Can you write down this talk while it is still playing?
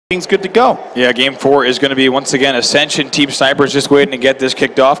everything's good to go. Yeah, game 4 is going to be, once again, Ascension. Team Snipers just waiting to get this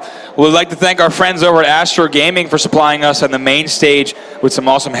kicked off. We'd like to thank our friends over at Astro Gaming for supplying us on the main stage with some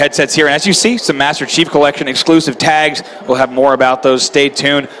awesome headsets here. And as you see, some Master Chief Collection exclusive tags. We'll have more about those. Stay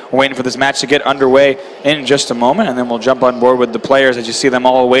tuned. We're waiting for this match to get underway in just a moment, and then we'll jump on board with the players as you see them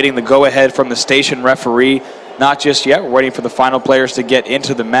all awaiting the go-ahead from the station referee. Not just yet. We're waiting for the final players to get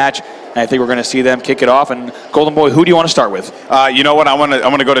into the match, and I think we're going to see them kick it off. And Golden Boy, who do you want to start with? You know what? I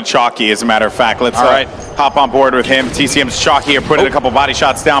want to go to Chalky, as a matter of fact. Let's hop on board with him. TCM's Chalky here, putting a couple body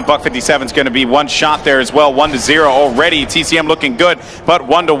shots down. Buck 57's going to be one shot there as well. 1-0 already. TCM looking good, but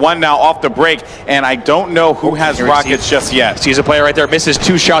 1-1 now off the break. And I don't know who has rockets just yet. Sees a player right there. Misses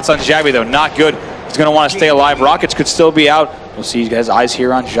 2 shots on Javi, though. Not good. He's going to want to stay alive. Rockets could still be out. We'll see his eyes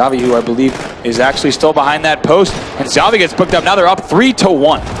here on Javi, who I believe is actually still behind that post. And Javi gets picked up. Now they're up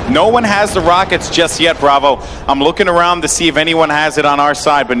 3-1. No one has the rockets just yet, Bravo. I'm looking around to see if anyone has it on our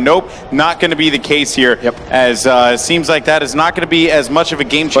side, but nope, not going to be the case here. Yep. As it seems like that is not going to be as much of a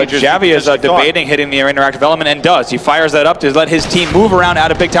game changer. But Javi is debating hitting the interactive element, and does. He fires that up to let his team move around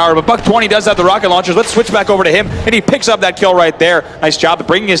out of Big Tower. But Buck 20 does have the rocket launchers. Let's switch back over to him, and he picks up that kill right there. Nice job of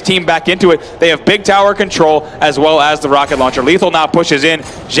bringing his team back into it. They have Big Tower control as well as the rocket launcher. Lethal now pushes in.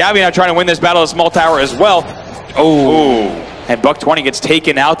 Javi now trying to win this battle of Small Tower as well. Oh. And Buck 20 gets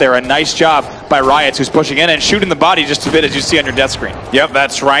taken out there. A nice job by Riots, who's pushing in and shooting the body just a bit, as you see on your death screen. Yep,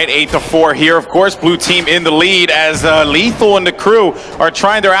 that's right. 8-4 here. Of course, blue team in the lead as Lethal and the crew are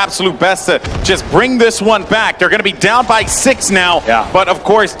trying their absolute best to just bring this one back. They're going to be down by 6 now. Yeah. But of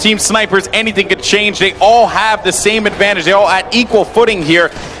course, Team Snipers, anything could change. They all have the same advantage. They're all at equal footing here.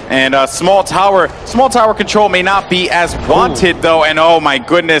 And small tower control may not be as wanted, though. And oh my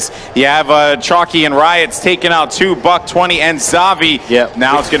goodness, you have Chalky and Riots taking out 2, Buck 20 and Zavi. Yep.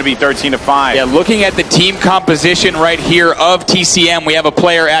 Now it's going to be 13-5. Yeah, looking at the team composition right here of TCM, we have a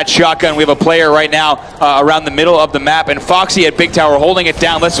player at shotgun. We have a player right now around the middle of the map, and Foxy at Big Tower holding it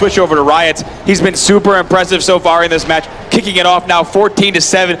down. Let's switch over to Riots. He's been super impressive so far in this match, kicking it off now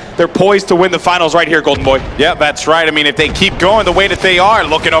 14-7. They're poised to win the finals right here, Golden Boy. Yeah, that's right. I mean, if they keep going the way that they are,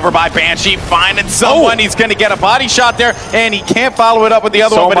 looking over by Banshee, finding someone. He's going to get a body shot there, and he can't follow it up with the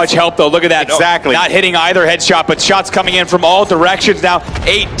other one. So much help, though. Look at that. Exactly. Not hitting either headshot, but shots coming in from all directions now.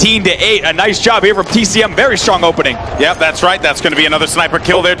 18-8. A nice job here from TCM. Very strong opening. Yep, that's right. That's going to be another sniper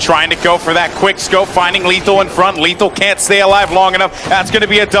kill there, trying to go for that quick scope, finding Lethal in front. Lethal can't stay alive long enough. That's going to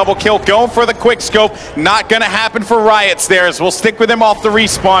be a double kill. Going for the quick scope. Not going to happen for Riots there, as we'll stick with him off the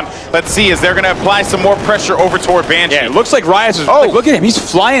respawn. Let's see, as they're going to apply some more pressure over toward Banshee. Yeah, it looks like Riots is... Like, look at him. He's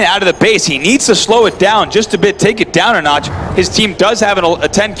flying out of the base. He needs to slow it down just a bit, take it down a notch. His team does have a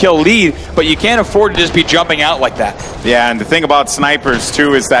 10-kill lead, but you can't afford to just be jumping out like that. Yeah, and the thing about snipers,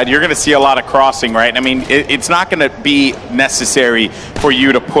 too, is that you're going to see a lot of crossing, right? I mean, it's not going to be necessary for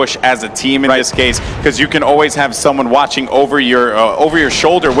you to push as a team in this case, because you can always have someone watching over your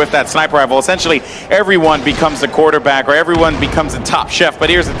shoulder with that sniper rifle. Essentially, everyone becomes the quarterback, or everyone becomes the top chef. But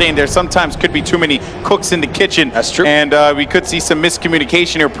here's the thing, there sometimes could be too many cooks in the kitchen. That's true. And we could see some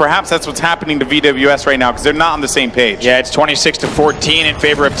miscommunication here. Perhaps that's what's happening to VwS right now, because they're not on the same page. Yeah, it's 26-14 in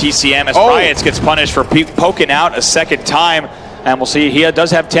favor of TCM as Riots gets punished for poking out a second time. And we'll see, he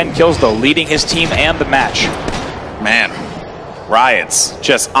does have 10 kills, though, leading his team and the match. Man, Riots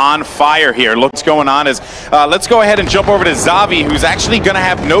just on fire here. What's going on is, let's go ahead and jump over to Zavi, who's actually going to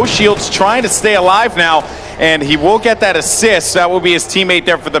have no shields, trying to stay alive now. And he will get that assist. That will be his teammate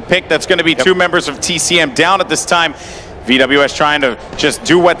there for the pick. That's going to be 2 members of TCM down at this time. VwS trying to just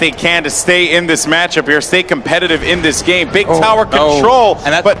do what they can to stay in this matchup here, stay competitive in this game. Big tower control,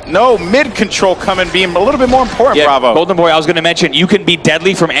 but no mid control coming, being a little bit more important, Bravo. Golden Boy, I was going to mention, you can be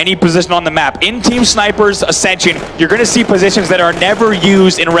deadly from any position on the map. In Team Snipers Ascension, you're going to see positions that are never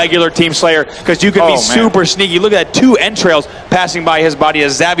used in regular Team Slayer, because you can be super sneaky. Look at that, 2 entrails passing by his body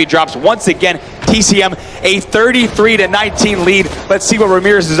as Zavi drops once again. TCM a 33-19 lead. Let's see what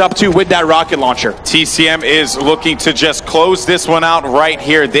Ramirez is up to with that rocket launcher. TCM is looking to just close this one out right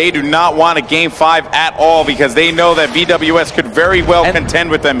here. They do not want a game 5 at all, because they know that VwS could very well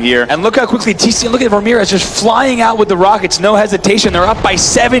contend with them here. And look how quickly TCM, look at Ramirez just flying out with the rockets, no hesitation. They're up by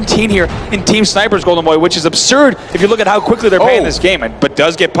 17 here in Team Snipers, Golden Boy, which is absurd if you look at how quickly they're playing this game, but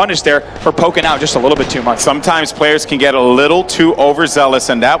does get punished there for poking out just a little bit too much. Sometimes players can get a little too overzealous,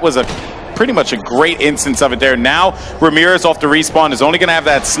 and that was pretty much a great instance of it there. Now Ramirez off the respawn is only going to have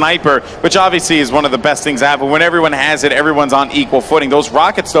that sniper, which obviously is one of the best things to have. But when everyone has it, everyone's on equal footing. Those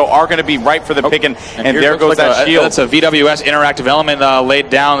rockets, though, are going to be right for the picking, and there goes that shield. That's a VwS interactive element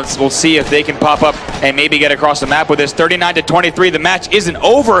laid down. We'll see if they can pop up and maybe get across the map with this. 39-23. The match isn't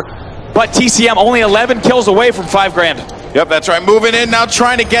over, but TCM only 11 kills away from $5 grand. Yep, that's right. Moving in now,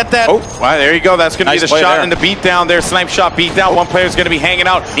 trying to get that. Oh, wow, there you go. That's going to be the shot and the beatdown there. Snipe shot beatdown. One player's going to be hanging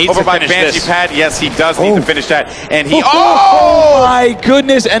out over by Banshee Pad. Yes, he does need to finish that. And he, oh my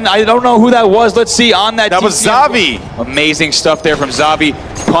goodness. And I don't know who that was. Let's see on that. That was Zavi. Amazing stuff there from Zavi,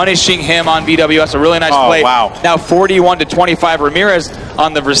 punishing him on VwS. A really nice play. Wow. Now 41-25. Ramirez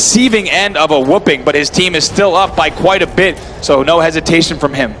on the receiving end of a whooping, but his team is still up by quite a bit. So no hesitation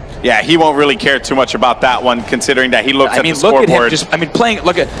from him. Yeah, he won't really care too much about that one, considering that he looks at the scoreboard.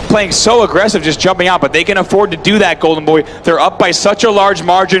 Look at him playing so aggressive, just jumping out, but they can afford to do that, Golden Boy. They're up by such a large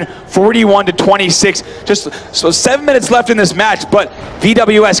margin, 41-26. Just so 7 minutes left in this match, but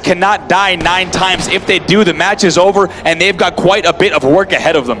VwS cannot die 9 times. If they do, the match is over, and they've got quite a bit of work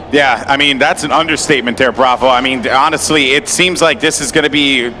ahead of them. Yeah, I mean, that's an understatement there, Bravo. I mean, honestly, it seems like this is going to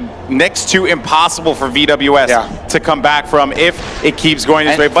be next to impossible for VwS to come back from if it keeps going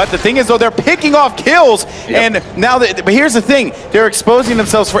this way. But the thing is, though, they're picking off kills, and now, but here's the thing. They're exposing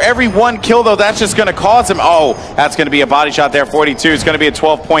themselves for every 1 kill, though. That's just going to cause them. Oh, that's going to be a body shot there, 42. It's going to be a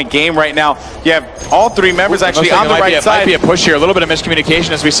 12-point game right now. You have all 3 members actually on the right side. Might be a push here. A little bit of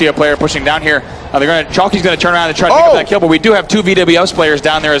miscommunication as we see a player pushing down here. Chalky's going to turn around and try to pick up that kill, but we do have 2 VwS players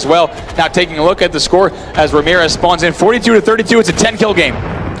down there as well. Now taking a look at the score as Ramirez spawns in 42-32. It's a 10-kill game.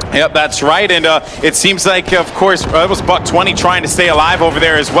 Yep, that's right, and it seems like, of course, it was Buck20 trying to stay alive over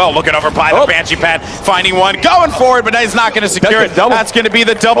there as well, looking over by the Banshee Pad, finding one, going for it, but he's not going to secure it. That's going to be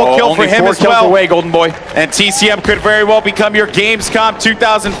the double kill for him as well. Only 4 kills away, Golden Boy. And TCM could very well become your Gamescom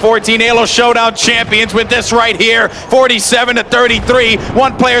 2014 ESL Showdown champions with this right here, 47-33.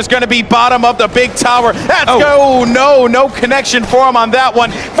 One player's going to be bottom of the big tower. That's no connection for him on that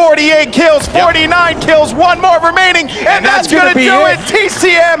one. 48 kills, 49 kills, 1 more remaining, and that's going to do it.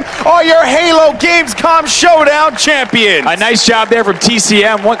 TCM are your Halo Gamescom Showdown champions. A nice job there from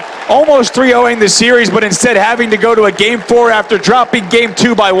TCM. Almost 3-0ing the series, but instead having to go to a Game 4 after dropping Game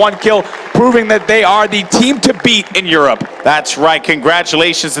 2 by 1 kill, proving that they are the team to beat in Europe. That's right.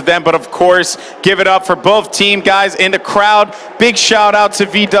 Congratulations to them, but of course, give it up for both team guys in the crowd. Big shout out to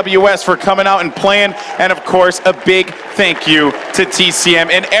VwS for coming out and playing, and of course, a big thank you to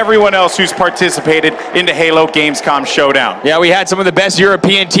TCM and everyone else who's participated in the Halo Gamescom Showdown. Yeah, we had some of the best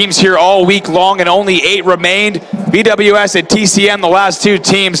European teams here all week long, and only 8 remained. VwS and TCM, the last 2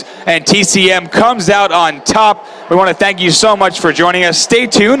 teams, and TCM comes out on top. We want to thank you so much for joining us. Stay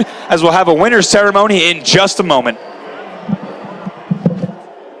tuned, as we'll have a winner's ceremony in just a moment.